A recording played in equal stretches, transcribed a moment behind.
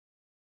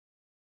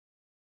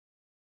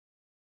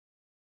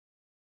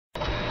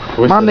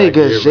My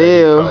nigga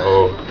Zell.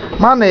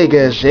 My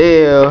nigga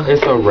Zell.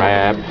 It's a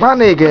rap. My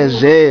nigga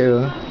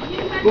Zell.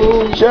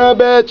 Shut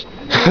bitch.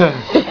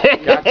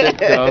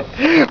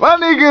 My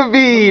nigga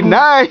be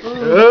nice.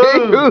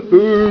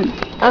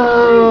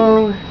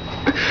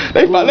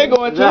 They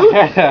going too.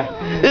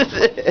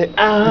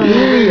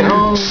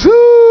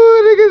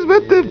 Niggas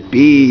about to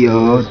be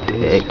on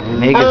deck.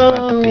 Niggas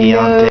about to be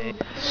on deck.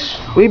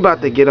 We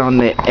about to get on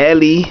the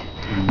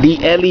the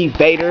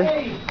elevator.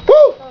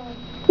 Woo!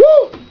 Woo!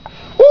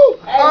 Woo!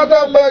 All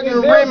that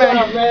fucking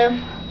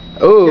man.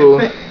 Ooh,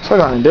 what's I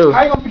gonna do? I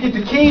ain't gonna forget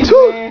the keys,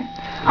 man.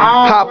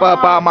 Hop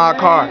up out my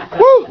car.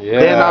 Woo! Yeah.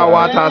 Then I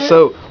want to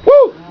soup.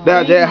 Woo!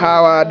 That's just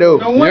how I do.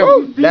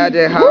 Woo! That's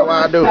just how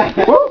I do.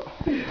 Woo!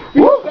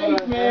 Woo!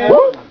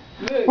 Woo!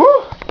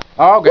 Woo!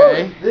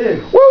 Okay.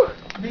 Woo!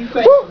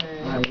 Woo!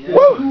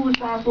 Woo!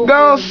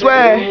 Gon'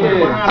 swag.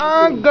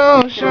 I'm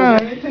gon'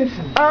 shine.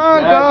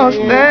 I'm gon'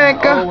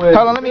 stack up. Hold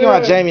on, let me get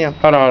my Jamie.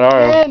 Hold on,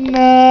 alright.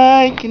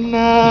 Good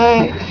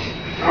night.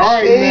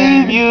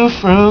 Save you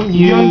from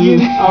you.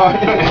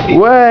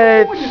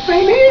 What?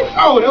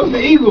 Oh, that was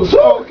the Eagles.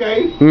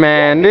 Okay.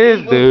 Man,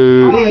 this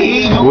dude.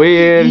 We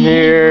in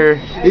here.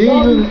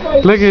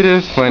 Look at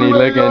this funny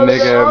looking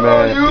nigga,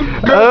 man.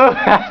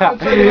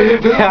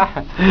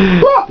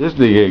 This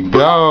nigga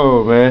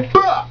gone, man.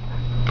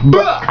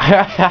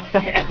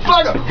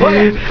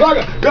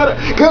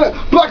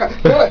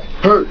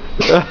 Hurt.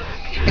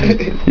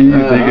 You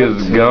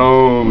niggas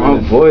gone, man.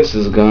 My voice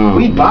is gone.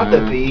 We about to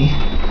be.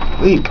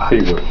 We about to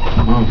be.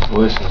 My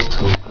voice is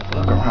too gone.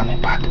 Look around, it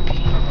about to be.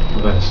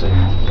 You better say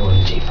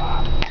G5.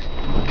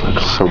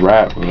 it's a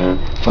rap, man.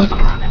 Fuck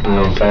around, it. You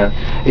know what I'm saying?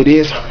 It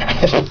is.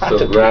 It's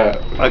a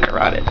rap. Fuck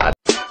around it.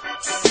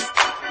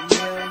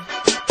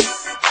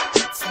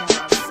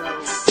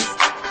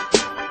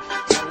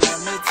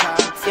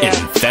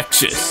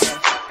 Infectious.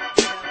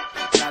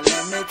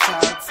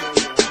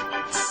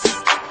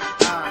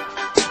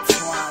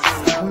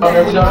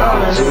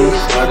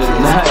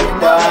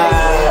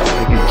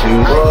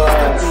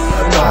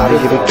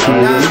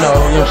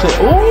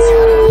 Ooh,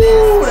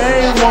 they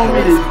ain't want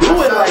me to do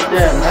it like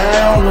that, man.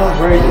 I don't know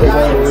Brady.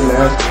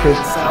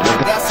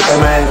 Hey,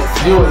 man,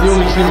 you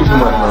only see me too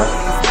much, man.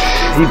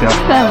 He don't.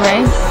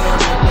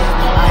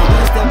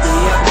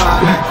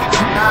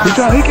 What's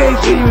up, Ray? He can't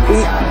see you,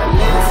 dude.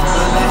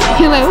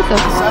 He like, what the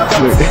fuck?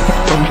 Look,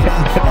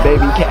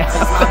 baby cat.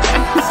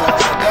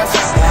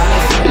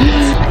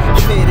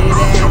 Fitted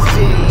ass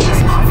jeans,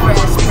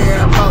 fresh pair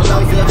of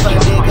polos. If a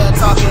nigga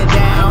talking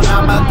down,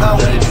 I'ma go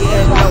and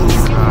get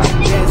loose.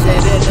 Just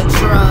it in the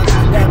trunk,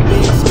 that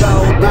bitch go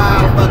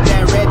wild. Fuck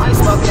that Reggie,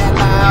 smoke that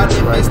loud.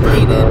 If it's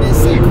three, then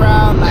it's a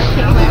crowd. Like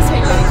the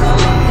classic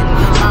Angela.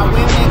 My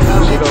women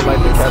come She don't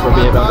like the camera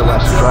being about to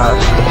watch the drive.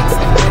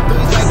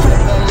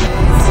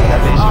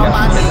 all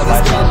my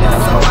niggas chillin',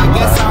 so I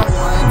guess I'm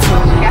one too.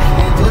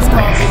 And just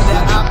call me the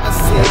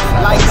opposite,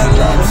 like the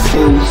left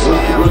shoe.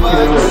 And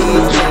fuck these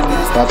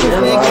niggas. About to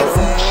go out,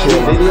 shit,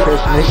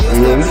 Christmas,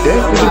 yeah, we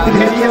dead.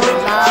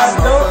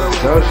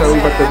 So we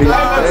about to be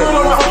I'm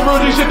real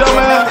this shit though,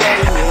 man.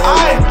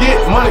 I get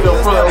money though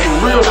for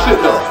real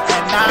shit though.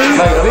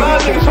 Like a lot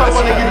of niggas talk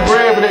about they get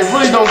bread, but they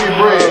really don't get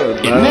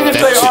bread. Niggas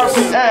say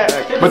RP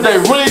act, but they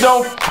really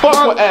don't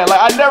fuck with act. Like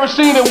I never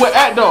seen it with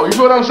act though. You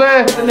feel what I'm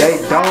saying?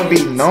 They don't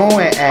be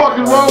knowing act. What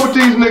the fuck is wrong with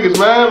these niggas,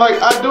 man? Like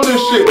I do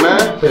this shit,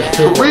 man.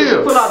 For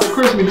real. Pull out the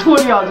crispy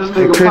 20 out this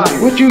nigga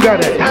pocket. What you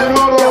got at?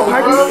 Hold on,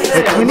 bro.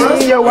 The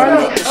 20 in your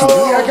wallet?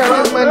 Yeah, I got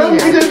this money. Where you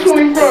get this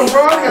 20 from,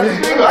 bro? I got this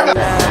nigga. I got.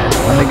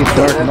 My nigga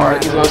Dark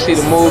Mark. You gonna see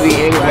the movie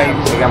anyway,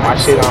 you got my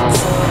shit on.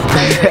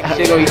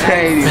 Shit gonna be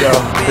crazy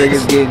though.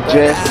 Niggas getting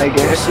dressed, nigga.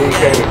 That shit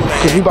crazy.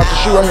 Cause we about to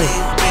shoot right here.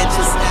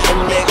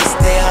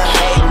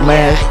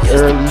 Man, it's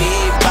early.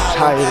 I'm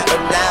tired.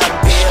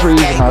 It's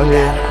freezing out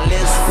here.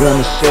 We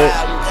on the set.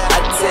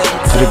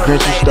 To the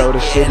grocery store, the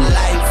city.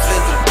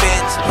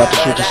 About to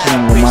shoot the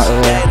scene with my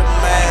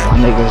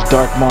niggas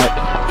Dark Mark.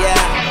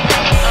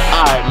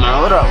 Alright man,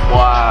 what up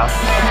boy?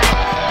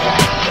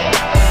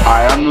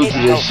 Alright, I'm new to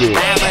this shit.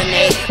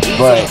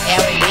 But,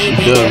 you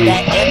feel me?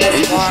 This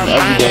is some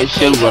everyday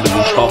shit we gotta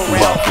be talking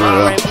about for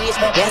real.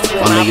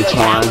 My nigga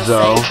Twon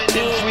Zoe,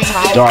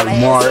 Dark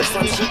Mark.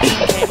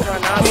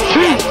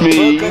 Me,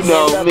 you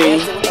know me.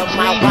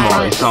 I'm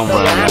always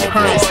somewhere like that.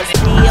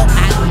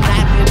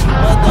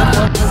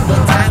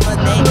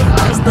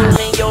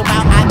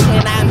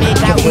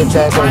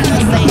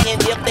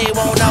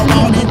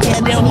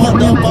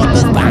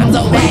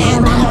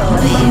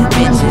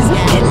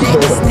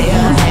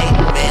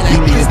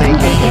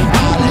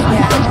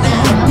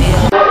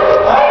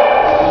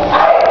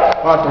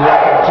 About to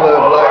rock the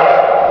club life.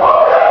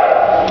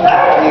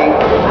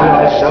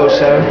 Show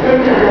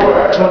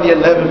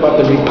 2011 about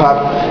to be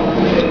popping.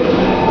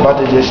 About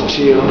to just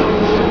chill.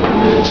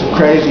 Some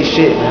crazy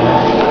shit,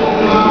 man.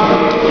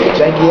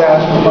 Janky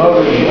ass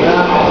promoter.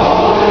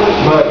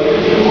 But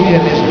we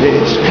in this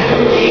bitch.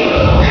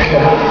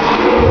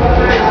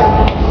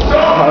 I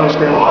was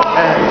screaming,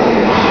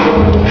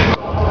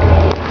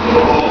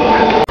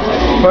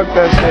 fuck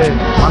that shit.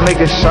 My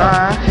nigga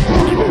Shine.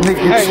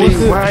 Nigga cheat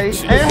white.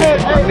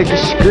 Nigga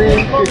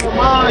scream.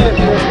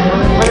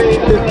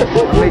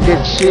 Nigga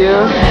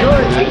chill.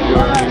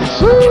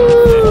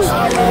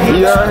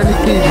 You already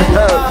keep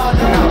up.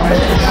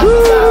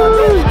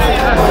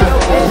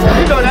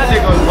 You know that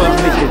nigga was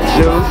fucking Nigga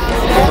juice.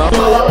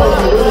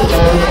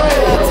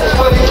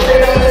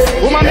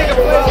 Where my nigga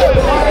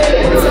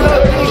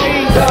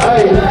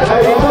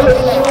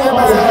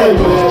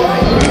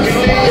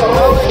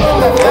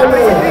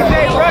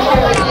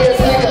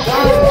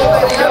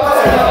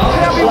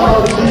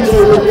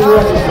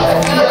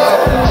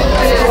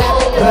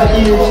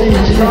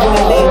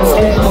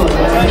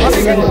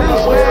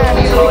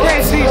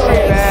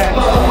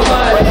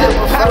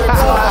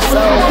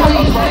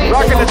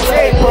rocking the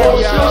tape, bro.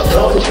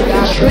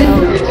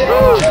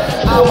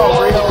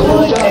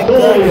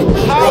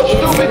 How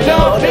stupid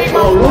dumb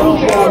people.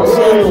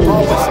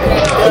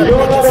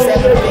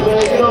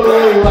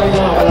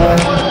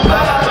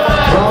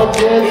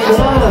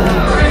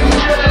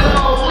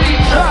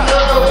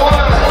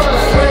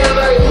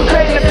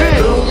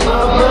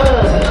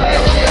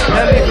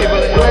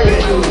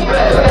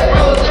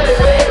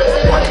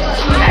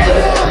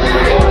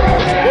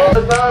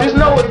 There's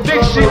no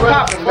addiction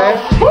popping, man.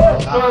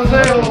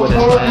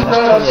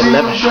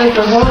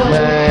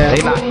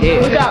 They not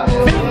here. We got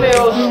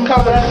females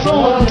coming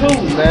soon too,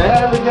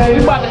 man. We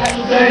about to have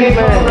to see,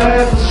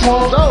 man. So,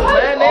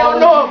 man, they don't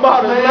know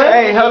about it, man.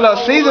 Hey, hold up.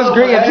 Caesar's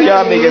greeting to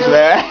y'all niggas,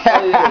 man.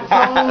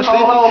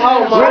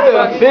 We're the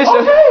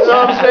official. You know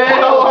what I'm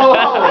saying? Ho, ho,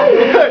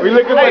 ho. We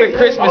looking for the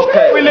Christmas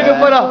cut. We looking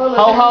for the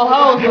ho, ho,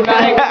 ho. The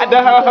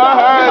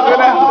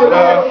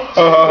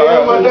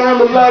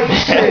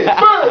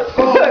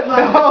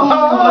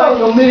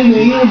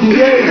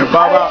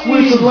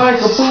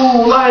like a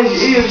fool, like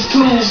it's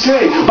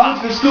 2K.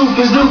 Box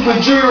the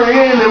stupid jury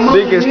in the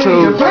think it's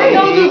too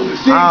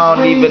deep. I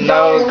don't even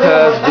know,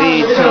 cause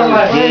we too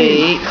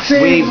deep.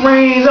 Six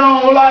rings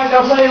on like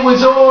I play with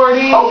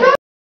Jordan.